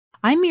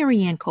I'm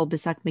Marianne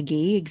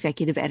Kolbasuk-McGee,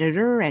 Executive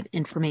Editor at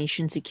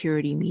Information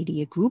Security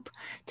Media Group.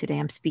 Today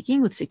I'm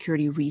speaking with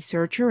security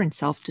researcher and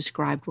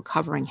self-described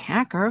recovering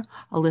hacker,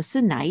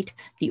 Alyssa Knight,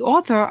 the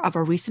author of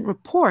a recent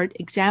report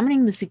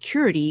examining the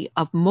security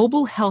of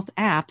mobile health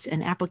apps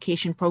and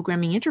application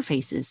programming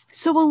interfaces.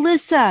 So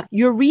Alyssa,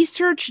 your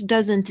research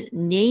doesn't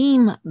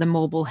name the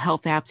mobile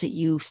health apps that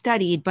you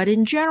studied, but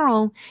in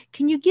general,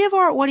 can you give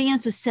our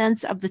audience a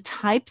sense of the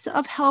types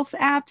of health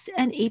apps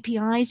and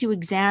APIs you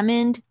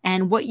examined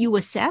and what you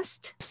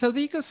assessed? So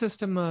the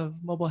ecosystem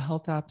of mobile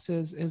health apps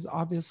is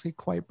obviously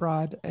quite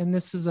broad. And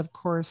this is, of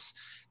course,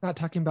 not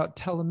talking about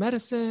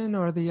telemedicine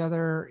or the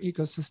other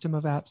ecosystem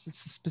of apps.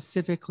 This is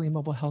specifically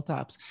mobile health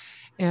apps.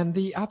 And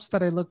the apps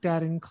that I looked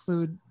at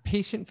include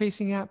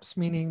patient-facing apps,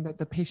 meaning that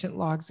the patient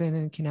logs in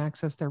and can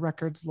access their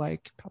records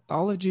like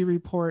pathology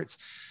reports,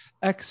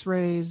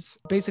 x-rays,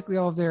 basically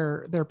all of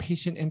their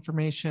patient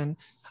information.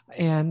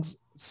 And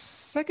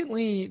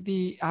secondly,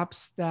 the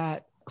apps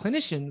that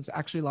clinicians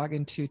actually log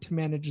into to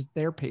manage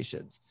their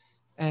patients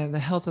and the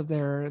health of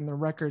and the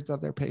records of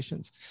their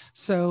patients.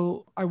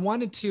 So I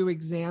wanted to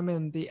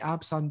examine the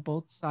apps on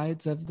both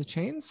sides of the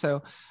chain.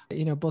 So,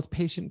 both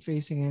patient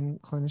facing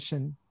and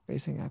clinician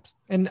facing apps.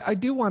 And I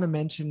do want to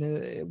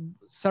mention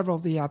several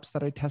of the apps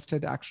that I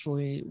tested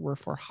actually were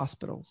for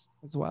hospitals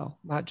as well,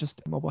 not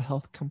just mobile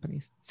health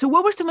companies. So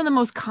what were some of the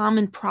most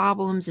common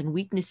problems and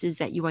weaknesses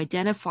that you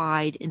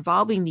identified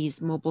involving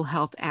these mobile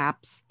health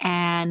apps,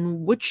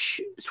 and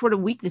which sort of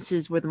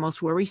weaknesses were the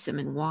most worrisome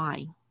and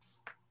why?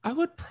 I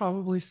would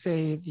probably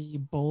say the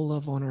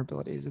BOLA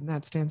vulnerabilities, and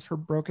that stands for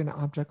broken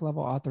object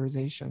level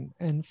authorization.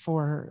 And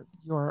for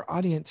your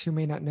audience who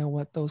may not know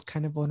what those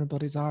kind of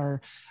vulnerabilities are,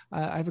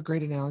 I have a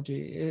great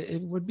analogy.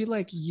 It would be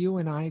like you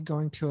and I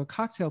going to a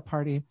cocktail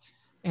party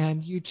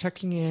and you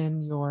checking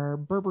in your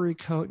Burberry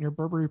coat and your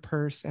Burberry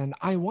purse, and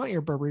I want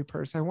your Burberry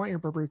purse, I want your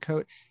Burberry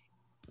coat.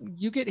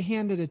 You get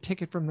handed a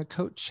ticket from the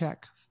coat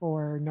check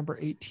for number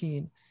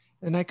 18.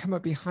 And I come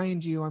up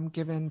behind you, I'm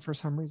given for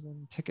some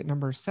reason ticket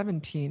number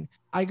 17.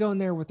 I go in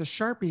there with a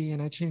Sharpie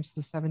and I change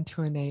the 7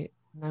 to an 8.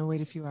 And I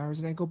wait a few hours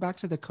and I go back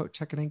to the coat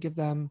check and I give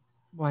them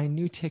my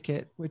new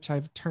ticket, which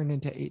I've turned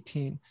into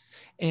 18.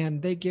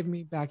 And they give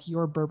me back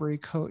your Burberry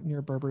coat and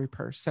your Burberry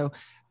purse. So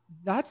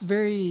that's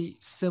very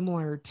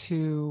similar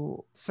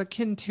to, it's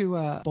akin to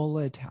a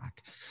BOLA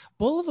attack.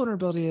 BOLA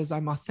vulnerability is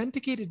I'm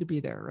authenticated to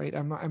be there, right?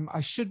 I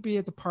should be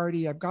at the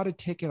party. I've got a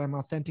ticket. I'm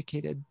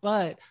authenticated,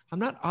 but I'm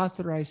not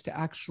authorized to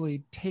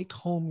actually take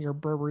home your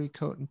Burberry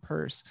coat and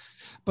purse.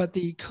 But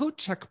the coat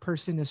check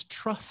person is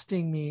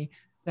trusting me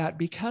that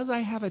because I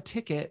have a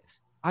ticket,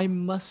 I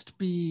must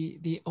be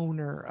the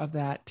owner of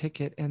that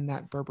ticket and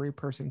that Burberry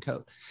person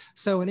coat.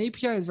 So an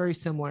API is very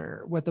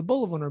similar with the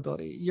BOLA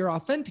vulnerability. You're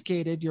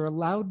authenticated, you're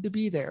allowed to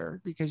be there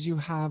because you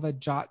have a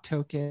JOT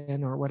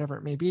token or whatever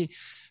it may be,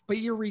 but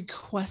you're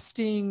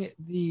requesting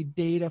the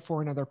data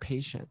for another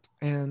patient.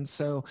 And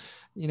so,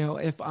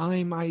 if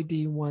I'm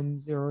ID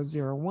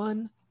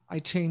 1001, I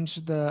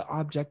changed the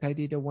object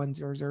ID to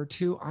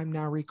 1002. I'm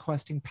now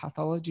requesting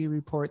pathology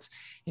reports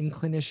and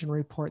clinician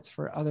reports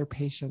for other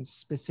patients,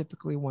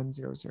 specifically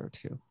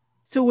 1002.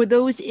 So were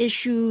those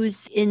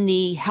issues in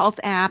the health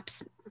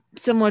apps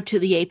similar to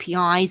the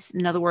APIs?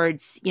 In other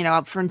words,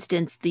 for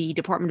instance, the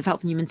Department of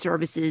Health and Human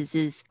Services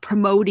is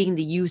promoting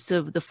the use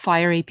of the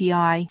FHIR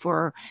API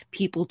for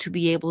people to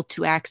be able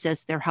to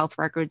access their health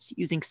records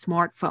using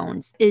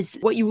smartphones. Is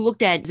what you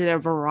looked at, is it a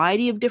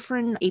variety of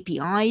different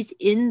APIs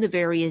in the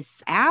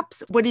various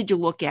apps? What did you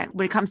look at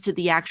when it comes to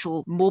the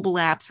actual mobile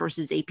apps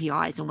versus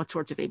APIs, and what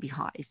sorts of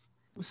APIs?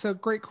 So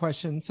great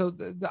question. So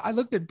I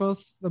looked at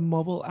both the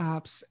mobile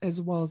apps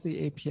as well as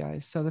the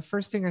APIs. So the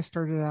first thing I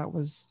started out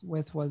was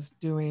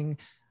doing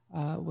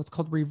what's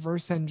called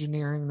reverse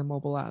engineering the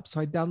mobile app. So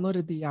I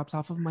downloaded the apps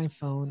off of my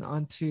phone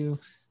onto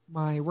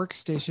my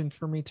workstation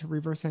for me to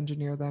reverse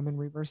engineer them and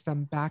reverse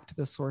them back to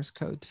the source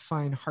code to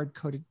find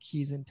hard-coded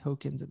keys and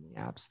tokens in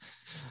the apps.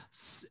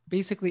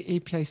 Basically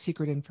API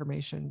secret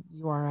information,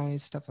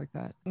 URIs, stuff like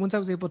that. Once I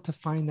was able to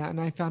find that,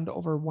 and I found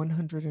over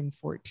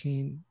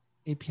 114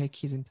 API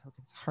keys and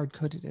tokens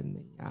hard-coded in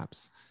the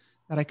apps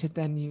that I could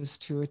then use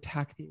to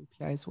attack the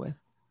APIs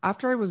with.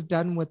 After I was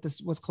done with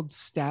this, what's called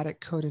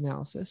static code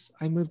analysis,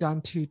 I moved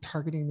on to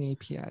targeting the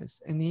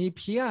APIs. And the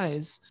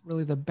APIs,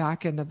 really the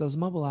back end of those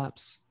mobile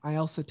apps, I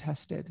also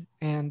tested.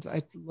 And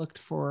I looked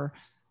for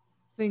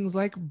things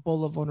like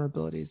BOLA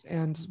vulnerabilities.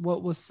 And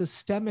what was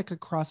systemic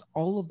across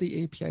all of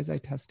the APIs I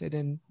tested,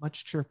 and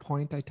much to your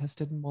point, I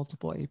tested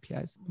multiple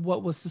APIs.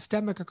 What was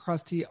systemic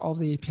across all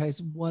the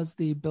APIs was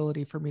the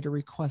ability for me to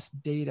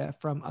request data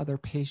from other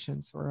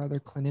patients or other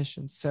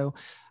clinicians. So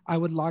I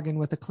would log in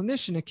with a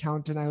clinician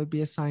account and I would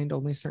be assigned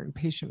only certain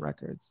patient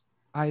records.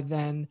 I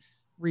then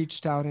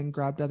reached out and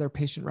grabbed other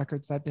patient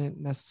records that didn't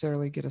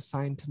necessarily get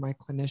assigned to my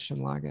clinician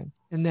login.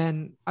 And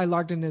then I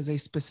logged in as a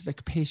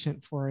specific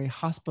patient for a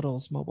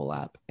hospital's mobile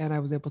app. And I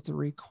was able to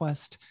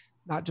request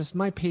not just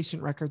my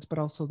patient records, but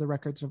also the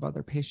records of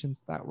other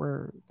patients that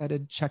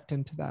had checked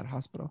into that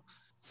hospital.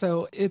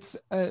 So it's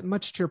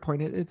much to your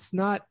point, it's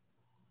not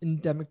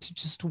endemic to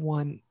just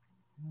one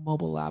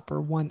mobile app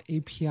or one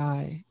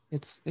API.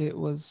 It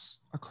was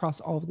across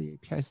all of the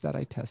APIs that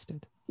I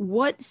tested.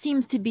 What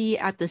seems to be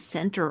at the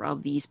center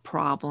of these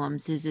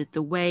problems? Is it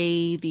the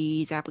way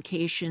these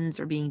applications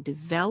are being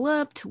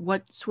developed?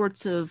 What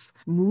sorts of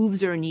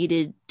moves are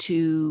needed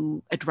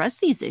to address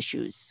these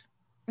issues?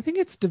 I think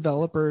it's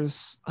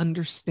developers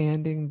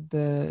understanding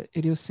the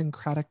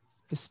idiosyncratic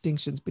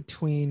distinctions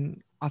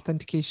between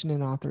authentication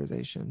and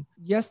authorization.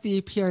 Yes, the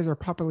APIs are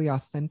properly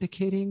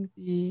authenticating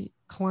the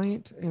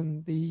client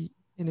and the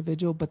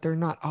individual, but they're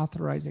not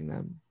authorizing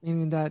them,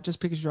 meaning that just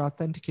because you're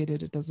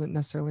authenticated, it doesn't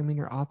necessarily mean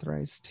you're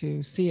authorized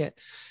to see it.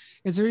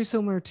 It's very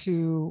similar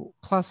to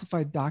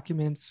classified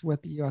documents with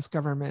the US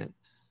government.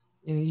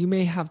 You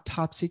may have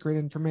top secret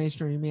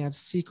information, or you may have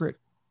secret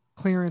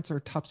clearance or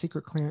top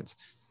secret clearance,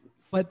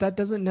 but that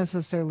doesn't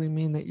necessarily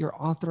mean that you're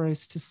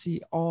authorized to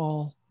see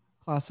all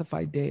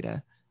classified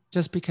data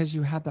just because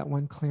you have that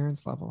one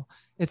clearance level.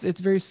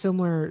 It's very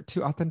similar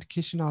to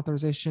authentication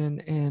authorization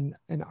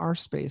in our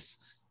space,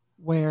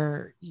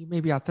 where you may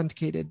be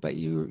authenticated, but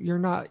you're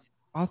not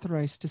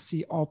authorized to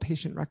see all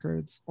patient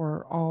records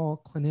or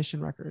all clinician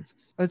records.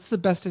 That's the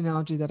best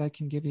analogy that I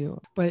can give you.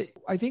 But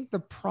I think the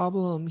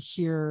problem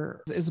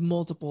here is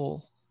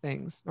multiple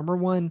things. Number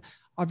one,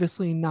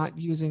 obviously not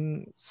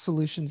using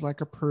solutions like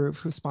Approve,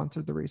 who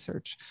sponsored the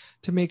research,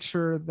 to make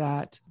sure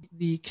that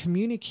the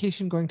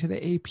communication going to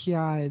the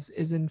APIs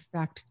is in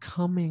fact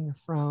coming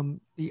from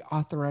the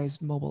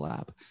authorized mobile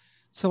app.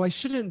 So I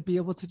shouldn't be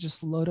able to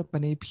just load up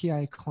an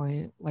API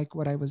client like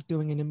what I was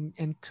doing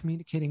and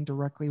communicating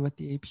directly with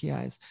the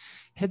APIs.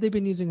 Had they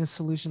been using a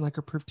solution like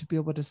Approve to be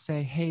able to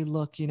say, hey,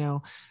 look,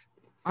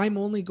 I'm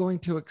only going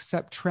to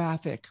accept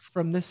traffic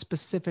from this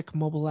specific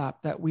mobile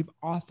app that we've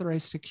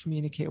authorized to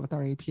communicate with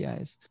our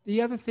APIs.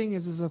 The other thing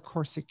is of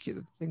course,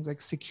 things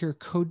like secure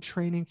code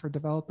training for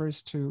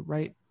developers to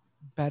write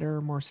better,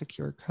 more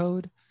secure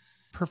code,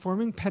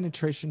 performing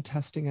penetration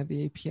testing of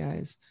the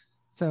APIs.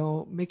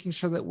 So making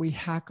sure that we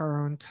hack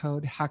our own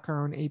code, hack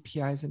our own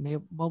APIs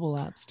and mobile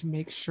apps to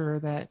make sure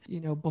that,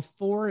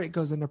 before it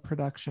goes into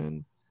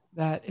production,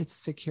 that it's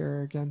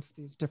secure against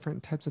these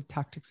different types of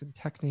tactics and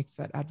techniques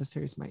that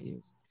adversaries might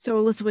use. So,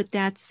 Alyssa, with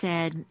that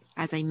said,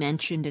 as I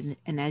mentioned,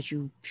 and as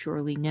you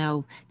surely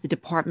know, the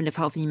Department of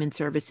Health and Human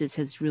Services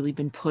has really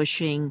been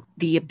pushing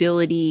the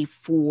ability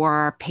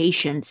for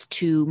patients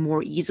to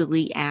more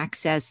easily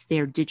access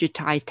their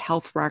digitized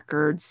health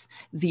records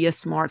via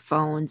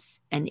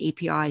smartphones and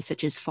APIs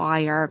such as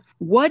FHIR.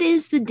 What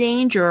is the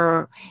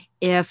danger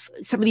if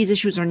some of these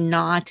issues are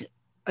not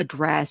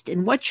addressed,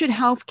 and what should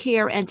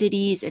healthcare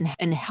entities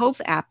and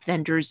health app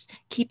vendors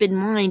keep in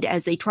mind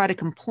as they try to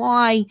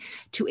comply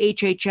to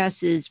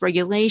HHS's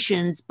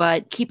regulations,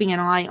 but keeping an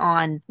eye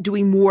on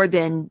doing more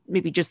than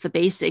maybe just the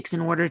basics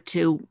in order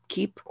to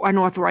keep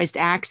unauthorized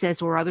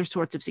access or other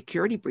sorts of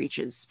security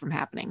breaches from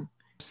happening?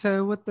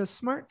 So with the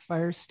Smart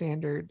FHIR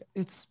standard,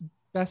 it's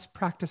best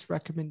practice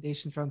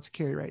recommendations around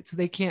security, right? So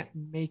they can't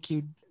make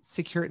you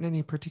secure it in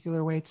any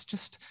particular way. It's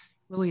just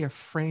really a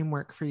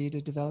framework for you to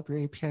develop your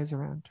APIs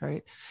around,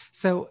 right?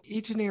 So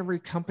each and every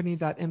company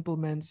that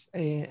implements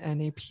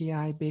an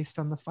API based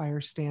on the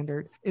FHIR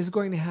standard is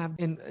going to have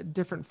in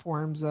different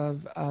forms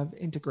of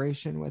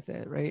integration with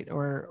it, right?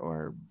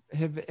 Or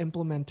have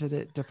implemented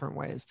it different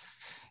ways.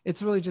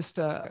 It's really just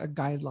a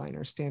guideline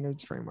or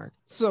standards framework.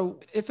 So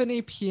if a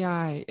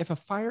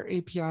FHIR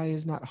API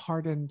is not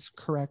hardened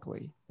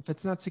correctly, if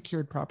it's not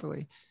secured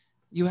properly,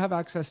 you have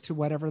access to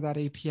whatever that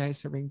API is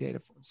serving data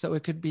for. So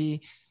it could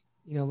be,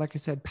 like I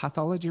said,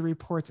 pathology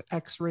reports,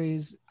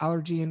 x-rays,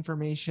 allergy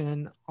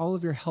information, all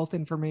of your health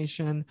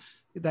information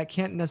that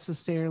can't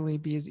necessarily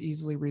be as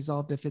easily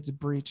resolved if it's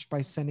breached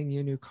by sending you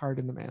a new card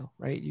in the mail,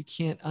 right? You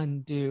can't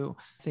undo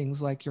things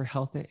like your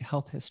health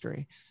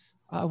history,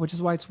 which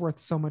is why it's worth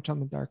so much on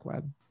the dark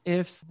web.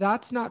 If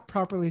that's not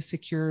properly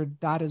secured,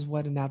 that is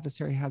what an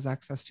adversary has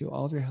access to,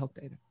 all of your health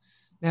data.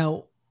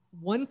 Now,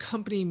 one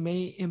company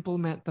may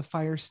implement the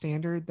FHIR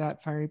standard,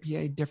 that FHIR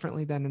API,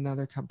 differently than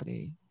another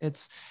company.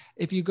 It's,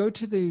 if you go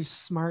to the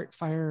Smart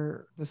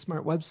FHIR, the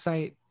Smart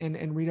website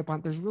and read up on,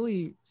 there's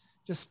really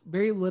just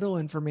very little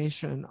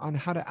information on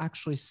how to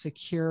actually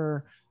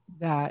secure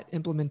that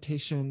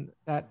implementation,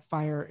 that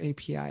FHIR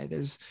API.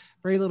 There's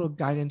very little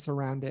guidance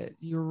around it.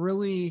 You're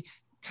really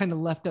kind of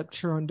left up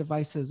to your own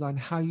devices on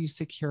how you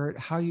secure it,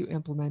 how you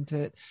implement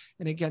it.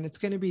 And again, it's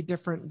going to be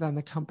different than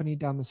the company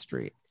down the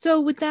street. So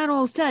with that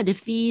all said,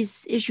 if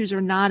these issues are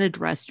not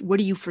addressed, what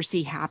do you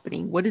foresee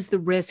happening? What is the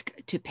risk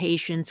to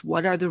patients?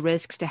 What are the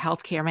risks to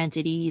healthcare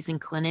entities and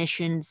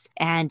clinicians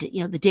and,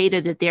 the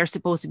data that they're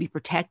supposed to be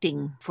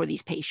protecting for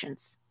these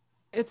patients?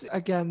 It's,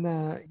 again,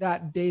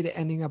 that data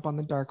ending up on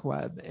the dark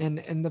web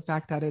and the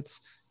fact that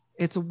it's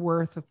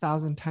worth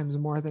 1,000 times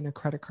more than a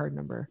credit card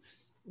number.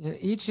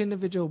 Each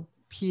individual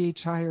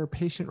PHI or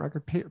patient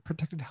record,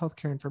 protected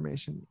healthcare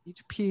information.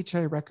 Each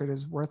PHI record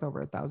is worth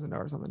over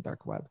 $1,000 on the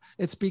dark web.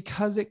 It's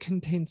because it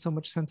contains so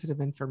much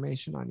sensitive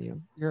information on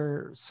you,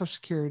 your social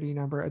security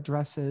number,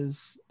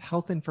 addresses,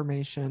 health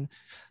information.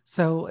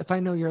 So if I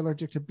know you're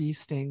allergic to bee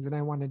stings and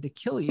I wanted to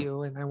kill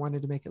you and I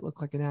wanted to make it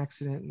look like an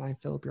accident and I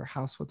fill up your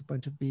house with a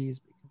bunch of bees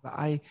because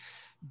I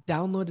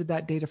downloaded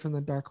that data from the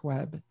dark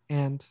web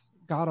and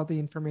got all the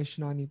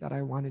information on you that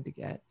I wanted to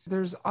get.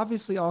 There's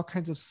obviously all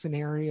kinds of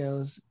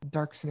scenarios,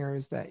 dark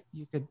scenarios that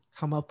you could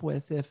come up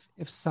with if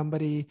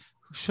somebody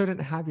who shouldn't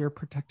have your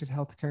protected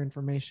healthcare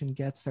information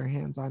gets their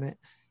hands on it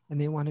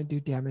and they want to do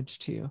damage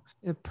to you.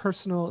 A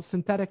personal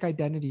synthetic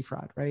identity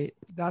fraud, right?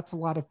 That's a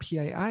lot of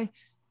PII.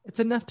 It's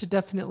enough to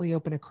definitely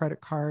open a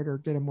credit card or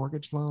get a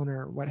mortgage loan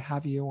or what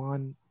have you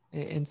on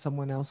in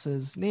someone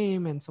else's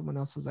name and someone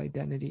else's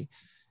identity.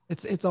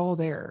 It's all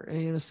there.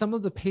 And, some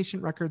of the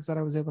patient records that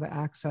I was able to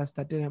access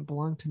that didn't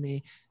belong to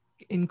me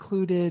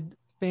included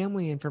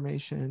family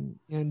information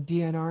and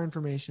DNR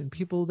information,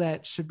 people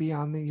that should be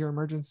on your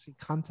emergency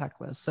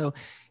contact list. So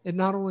it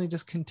not only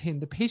just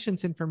contained the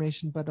patient's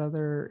information, but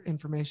other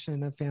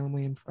information of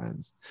family and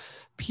friends.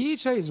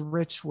 PHI is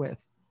rich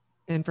with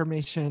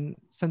information,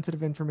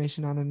 sensitive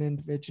information on an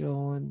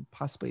individual and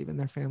possibly even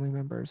their family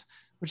members,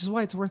 which is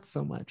why it's worth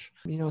so much.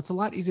 It's a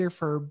lot easier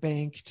for a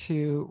bank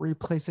to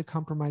replace a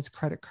compromised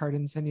credit card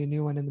and send you a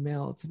new one in the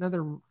mail. It's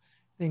another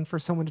thing for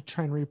someone to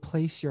try and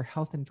replace your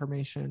health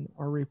information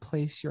or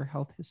replace your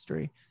health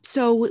history.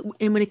 So,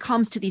 and when it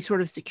comes to these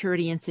sort of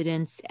security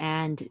incidents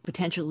and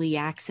potentially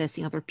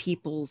accessing other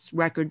people's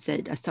records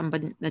that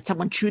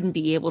someone shouldn't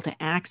be able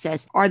to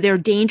access, are there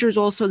dangers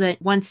also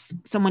that once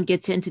someone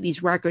gets into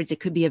these records, it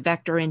could be a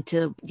vector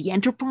into the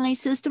enterprise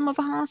system of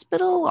a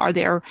hospital? Are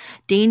there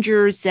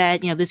dangers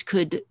that, this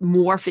could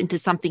morph into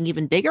something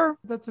even bigger?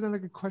 That's another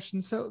good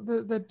question. So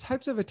the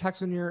types of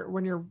attacks when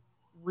you're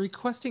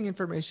requesting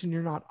information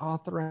you're not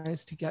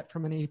authorized to get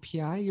from an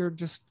API, you're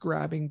just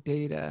grabbing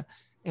data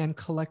and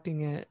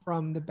collecting it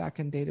from the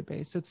backend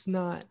database. It's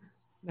not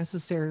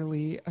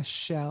necessarily a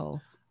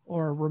shell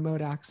or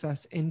remote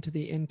access into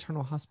the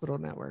internal hospital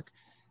network.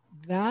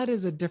 That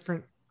is a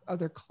different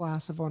other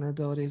class of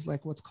vulnerabilities,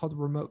 like what's called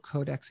remote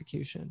code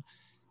execution.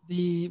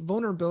 The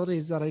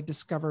vulnerabilities that I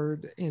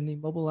discovered in the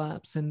mobile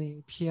apps and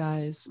the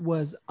APIs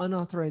was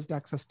unauthorized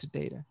access to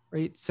data,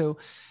 right?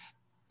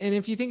 And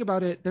if you think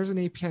about it, there's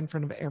an API in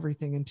front of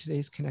everything in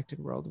today's connected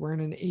world. We're in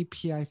an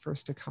API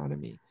first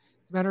economy.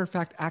 As a matter of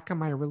fact,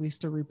 Akamai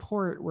released a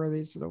report where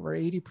they said over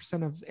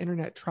 80% of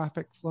internet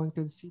traffic flowing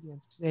through the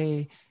CDNs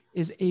today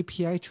is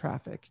API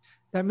traffic.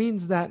 That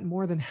means that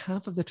more than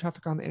half of the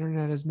traffic on the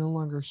internet is no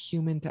longer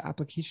human to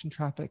application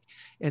traffic.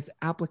 It's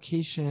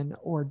application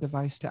or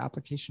device to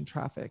application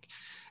traffic.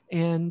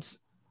 And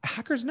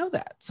hackers know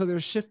that. So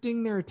they're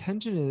shifting their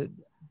attention to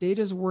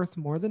data is worth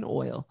more than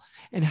oil,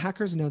 and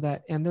hackers know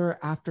that, and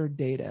they're after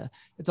data.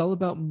 It's all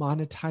about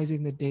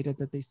monetizing the data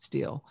that they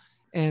steal.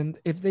 And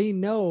if they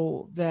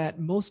know that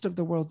most of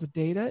the world's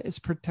data is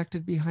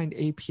protected behind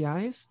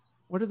APIs,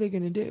 what are they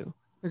going to do?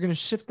 They're going to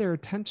shift their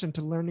attention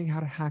to learning how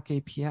to hack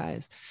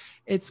APIs.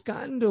 It's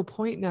gotten to a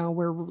point now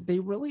where they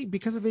really,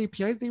 because of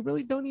APIs, they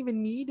really don't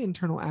even need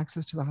internal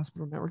access to the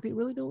hospital network. They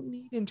really don't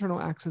need internal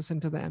access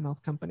into the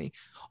mHealth company.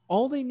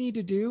 All they need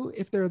to do,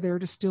 if they're there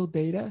to steal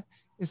data,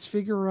 is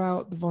figure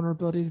out the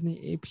vulnerabilities in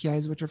the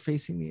APIs which are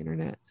facing the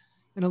internet.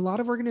 And a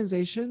lot of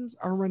organizations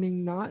are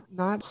running not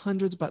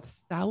hundreds, but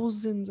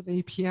thousands of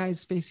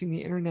APIs facing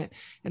the internet.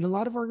 And a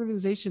lot of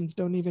organizations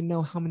don't even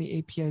know how many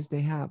APIs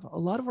they have. A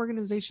lot of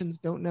organizations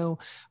don't know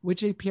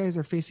which APIs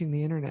are facing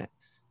the internet.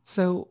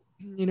 So,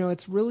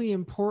 it's really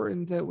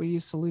important that we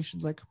use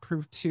solutions like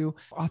Approve to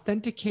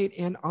authenticate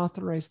and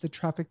authorize the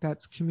traffic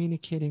that's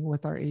communicating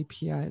with our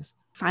APIs.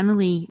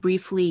 Finally,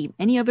 briefly,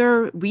 any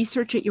other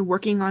research that you're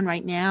working on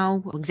right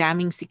now,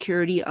 examining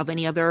security of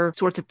any other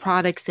sorts of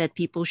products that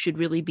people should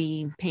really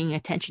be paying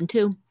attention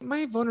to?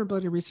 My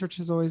vulnerability research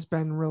has always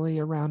been really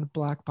around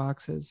black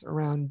boxes,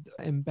 around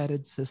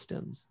embedded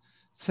systems.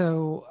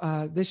 So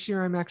this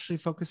year I'm actually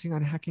focusing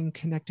on hacking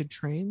connected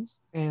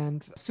trains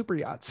and super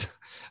yachts.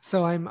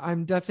 So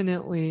I'm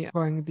definitely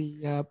going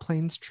the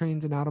planes,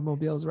 trains, and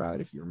automobiles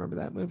route, if you remember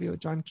that movie with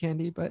John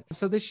Candy. But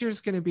so this year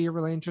is going to be a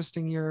really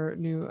interesting year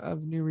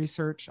of new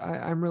research.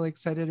 I'm really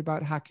excited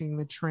about hacking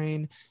the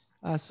train.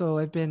 So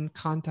I've been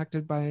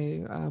contacted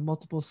by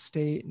multiple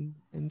states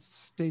and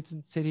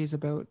cities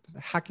about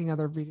hacking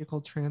other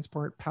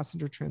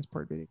passenger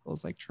transport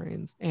vehicles like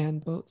trains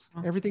and boats.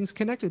 Everything's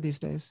connected these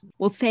days.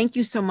 Well, thank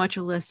you so much,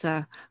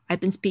 Alyssa.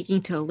 I've been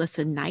speaking to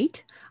Alyssa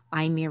Knight.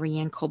 I'm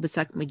Marianne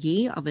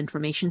Kolbasuk-McGee of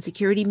Information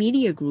Security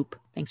Media Group.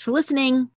 Thanks for listening.